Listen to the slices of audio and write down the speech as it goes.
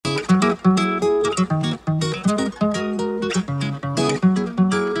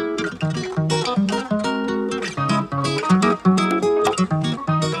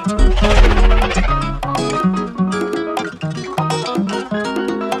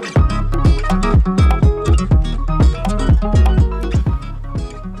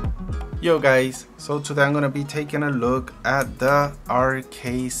Yo guys, so today I'm going to be taking a look at the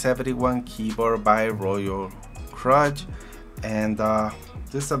RK71 keyboard by Royal Kludge, and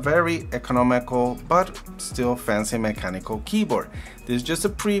this is a very economical but still fancy mechanical keyboard. This is just a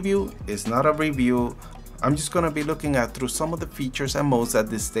preview, it's not a review. I'm just going to be looking at through some of the features and modes that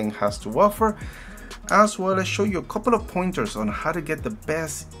this thing has to offer, as well as show you a couple of pointers on how to get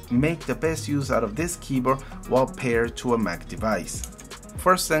make the best use out of this keyboard while paired to a Mac device.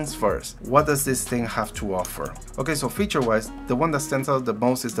 First things first, what does this thing have to offer? Okay, so feature wise, the one that stands out the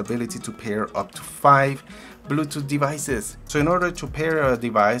most is the ability to pair up to 5 Bluetooth devices. So in order to pair a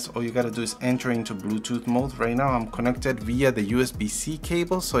device, all you gotta do is enter into Bluetooth mode. Right now I'm connected via the USB-C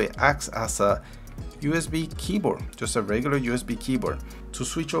cable, so it acts as a USB keyboard, just a regular USB keyboard. To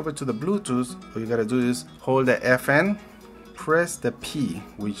switch over to the Bluetooth, all you gotta do is hold the FN, press the P,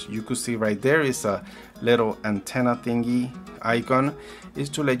 which you could see right there is a little antenna thingy icon, is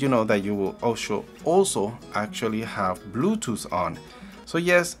to let you know that you will also actually have Bluetooth on. So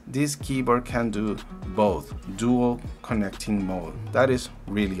yes, this keyboard can do both, dual connecting mode. That is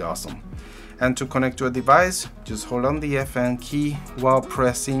really awesome. And to connect to a device, just hold on the FN key while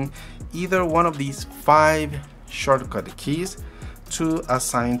pressing either one of these 5 shortcut keys to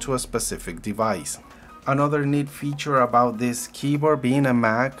assign to a specific device. Another neat feature about this keyboard, being a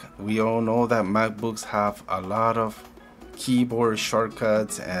Mac, we all know that MacBooks have a lot of keyboard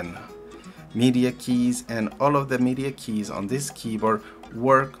shortcuts and media keys, and all of the media keys on this keyboard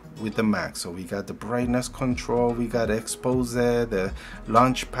work with the Mac. So we got the brightness control, we got expose, the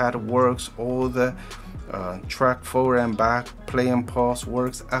launch pad works, all the track forward and back, play and pause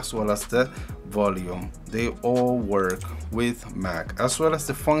works, as well as the volume. They all work with Mac, as well as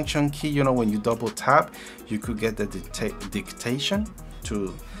the function key. You know, when you double tap, you could get the dictation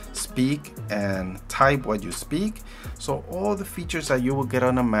to speak and type what you speak. So all the features that you will get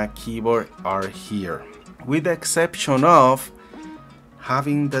on a Mac keyboard are here, with the exception of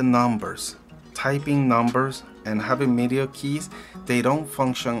having the numbers. Typing numbers and having media keys, they don't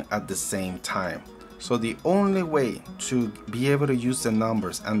function at the same time. So the only way to be able to use the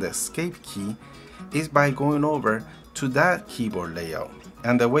numbers and the escape key is by going over to that keyboard layout.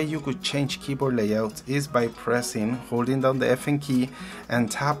 And the way you could change keyboard layouts is by holding down the FN key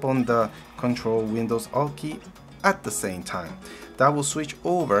and tap on the Control Windows Alt key at the same time. That will switch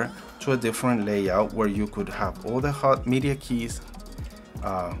over to a different layout where you could have all the hot media keys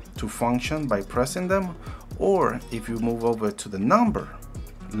to function by pressing them, or if you move over to the number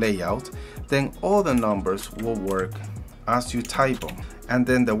layout, then all the numbers will work as you type them. And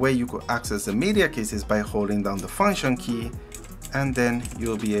then the way you could access the media keys is by holding down the function key, and then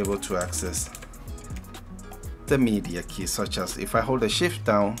you'll be able to access the media keys, such as if I hold the shift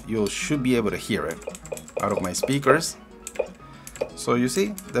down, you should be able to hear it out of my speakers. So you see,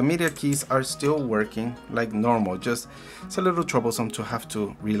 the media keys are still working like normal, just it's a little troublesome to have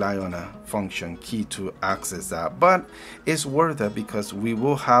to rely on a function key to access that, but it's worth it because we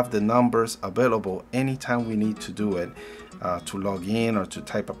will have the numbers available anytime we need to do it, to log in or to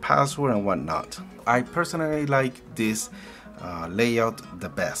type a password and whatnot. I personally like this layout the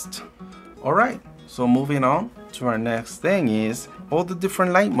best. Alright, so moving on to our next thing is all the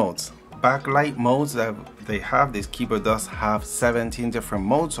different light modes. Backlight modes that they have. This keyboard does have 17 different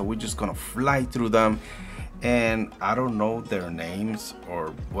modes, so we're just gonna fly through them, and I don't know their names or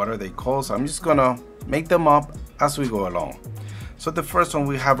what are they called, so I'm just gonna make them up as we go along. So the first one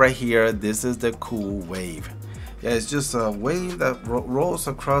we have right here, this is the cool wave. Yeah, it's just a wave that rolls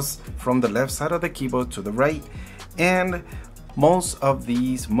across from the left side of the keyboard to the right, and most of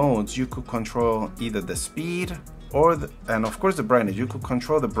these modes you could control either the speed and of course the brightness. You could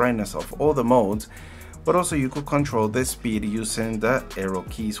control the brightness of all the modes, but also you could control the speed using the arrow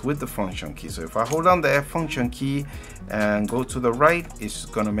keys with the function key. So if I hold down the F function key and go to the right, it's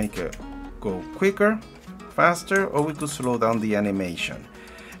gonna make it go quicker, faster, or we could slow down the animation.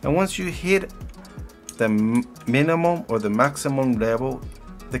 And once you hit the minimum or the maximum level,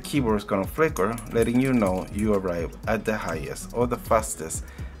 the keyboard is gonna flicker, letting you know you arrive at the highest or the fastest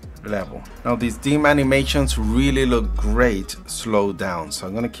level. Now these dim animations really look great slowed down, so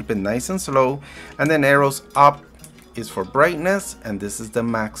I'm gonna keep it nice and slow. And then arrows up is for brightness, and this is the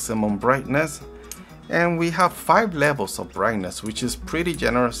maximum brightness. And we have 5 levels of brightness, which is pretty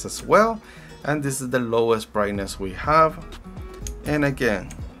generous as well. And this is the lowest brightness we have. And again,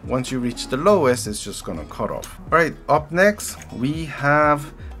 once you reach the lowest, it's just gonna cut off. All right, up next we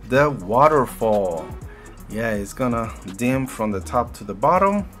have the waterfall. Yeah, it's gonna dim from the top to the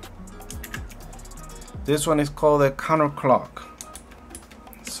bottom. This one is called a counterclock.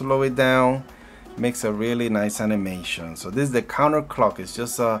 Slow it down, makes a really nice animation. So this is the counterclock. It's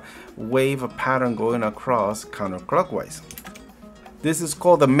just a wave, a pattern going across counterclockwise. This is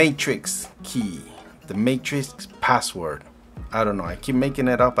called the matrix key, the matrix password. I don't know, I keep making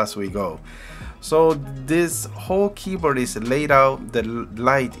it up as we go. So this whole keyboard is laid out, the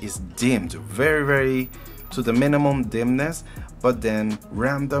light is dimmed very to the minimum dimness, but then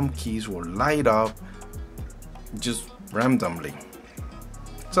random keys will light up just randomly.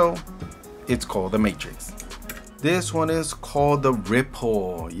 So it's called the matrix. This one is called the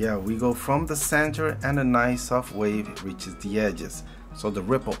ripple. Yeah, we go from the center and a nice soft wave reaches the edges. So the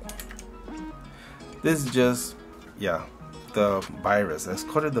ripple. This is just, yeah, the virus. Let's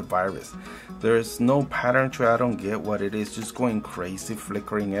call it the virus. There's no pattern to it. I don't get what it is. Just going crazy,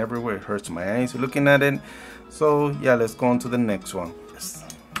 flickering everywhere. It hurts my eyes looking at it. So yeah, let's go on to the next one.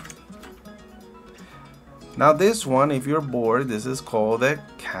 Now this one, if you're bored, this is called the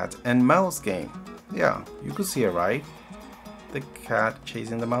cat and mouse game. Yeah, you could see it, right? The cat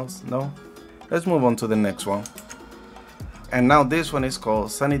chasing the mouse. No? Let's move on to the next one. And now this one is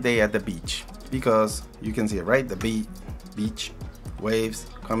called Sunny Day at the Beach, because you can see it, right? The beach, waves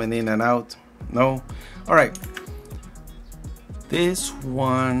coming in and out. No? Alright. This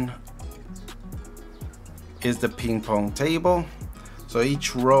one is the ping pong table. So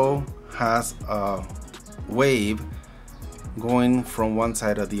each row has a wave going from one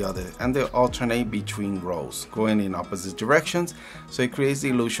side or the other, and they alternate between rows going in opposite directions, so it creates the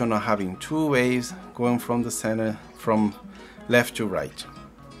illusion of having two waves going from the center, from left to right.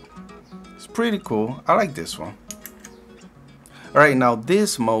 It's pretty cool. I like this one. Alright, now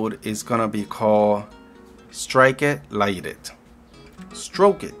this mode is gonna be called Strike It, Light It.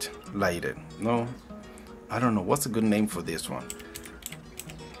 Stroke It, Light It. No, I don't know what's a good name for this one.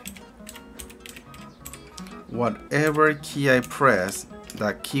 Whatever key I press,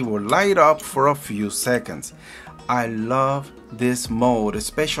 that key will light up for a few seconds. I love this mode,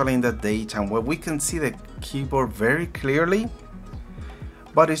 especially in the daytime where we can see the keyboard very clearly,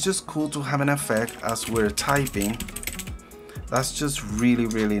 but it's just cool to have an effect as we're typing. That's just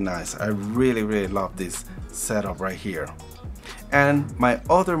really nice. I really love this setup right here. And my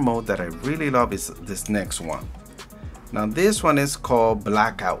other mode that I really love is this next one. Now this one is called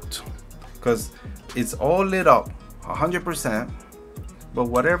blackout, because it's all lit up 100%, but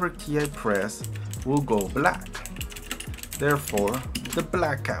whatever key I press will go black. Therefore, the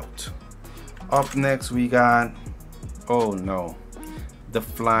blackout. Up next we got, oh no, the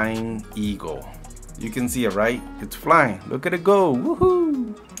flying eagle. You can see it, right? It's flying. Look at it go.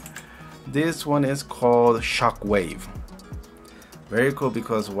 Woohoo! This one is called shockwave. Very cool,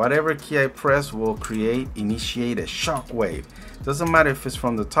 because whatever key I press will initiate a shockwave. Doesn't matter if it's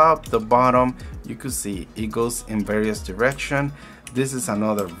from the top, the bottom, you can see it goes in various directions. This is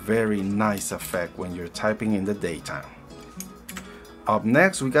another very nice effect when you're typing in the daytime. Up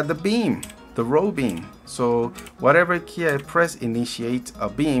next, we got the beam, the row beam. So whatever key I press initiates a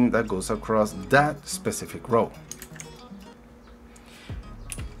beam that goes across that specific row.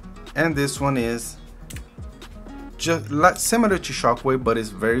 And this one is just similar to shockwave, but it's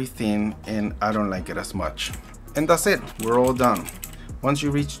very thin and I don't like it as much. And that's it, we're all done. Once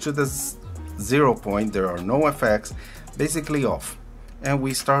you reach to the 0 point, there are no effects, basically off. And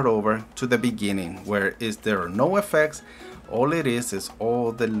we start over to the beginning, where there are no effects. All it is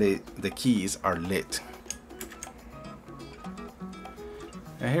all the keys are lit.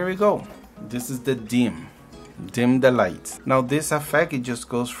 And here we go. This is the dim the lights. Now this effect, it just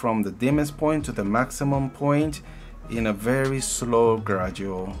goes from the dimmest point to the maximum point in a very slow,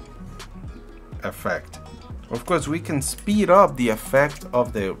 gradual effect. Of course, we can speed up the effect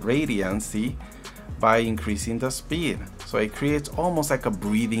of the radiancy by increasing the speed. So it creates almost like a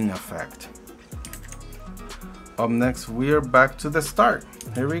breathing effect. Up next, we're back to the start.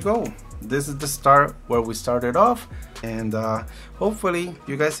 Here we go. This is the start where we started off. And hopefully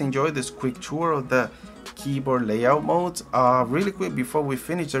you guys enjoyed this quick tour of the keyboard layout modes. Really quick before we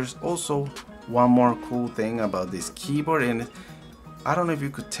finish, there's also one more cool thing about this keyboard, and I don't know if you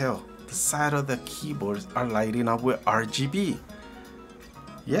could tell, the side of the keyboards are lighting up with RGB.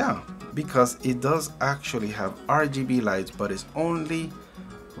 Yeah, because it does actually have RGB lights, but it's only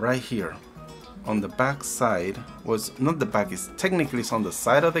right here on the back side. Was not the back, it's technically on the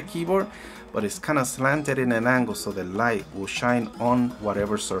side of the keyboard, but it's kind of slanted in an angle so the light will shine on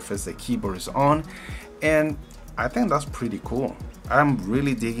whatever surface the keyboard is on. And I think that's pretty cool. I'm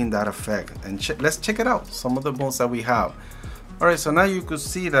really digging that effect, and let's check it out, some of the modes that we have. Alright, so now you could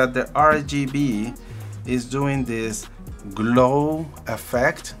see that the RGB is doing this glow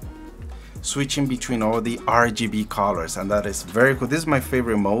effect. switching between all the RGB colors, and that is very cool. This is my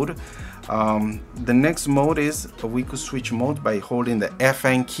favorite mode. The next mode is we could switch mode by holding the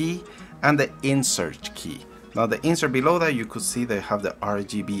FN key and the insert key. Now the insert below that, you could see they have the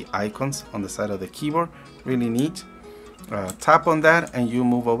RGB icons on the side of the keyboard. Really neat. Tap on that and you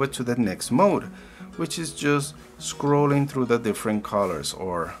move over to the next mode, which is just scrolling through the different colors,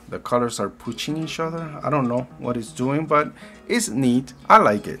 or the colors are pushing each other. I don't know what it's doing, but it's neat. I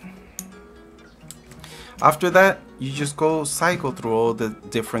like it. After that, you just go cycle through all the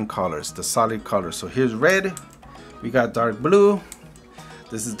different colors, the solid colors. So here's red, we got dark blue,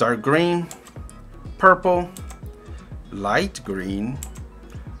 this is dark green, purple, light green,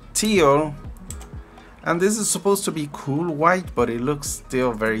 teal, and this is supposed to be cool white, but it looks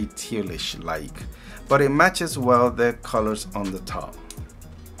still very tealish like, but it matches well the colors on the top.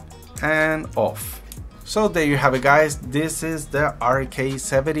 And off. So there you have it, guys. This is the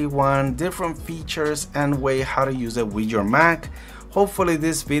RK71, different features and way how to use it with your Mac. Hopefully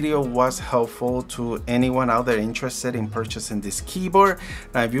this video was helpful to anyone out there interested in purchasing this keyboard.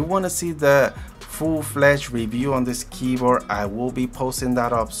 Now if you want to see the full-fledged review on this keyboard, I will be posting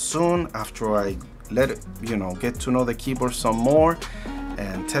that up soon after I let it, get to know the keyboard some more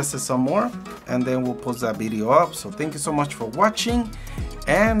and test it some more, and then we'll post that video up. So thank you so much for watching,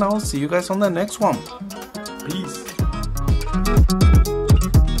 and I'll see you guys on the next one. Peace.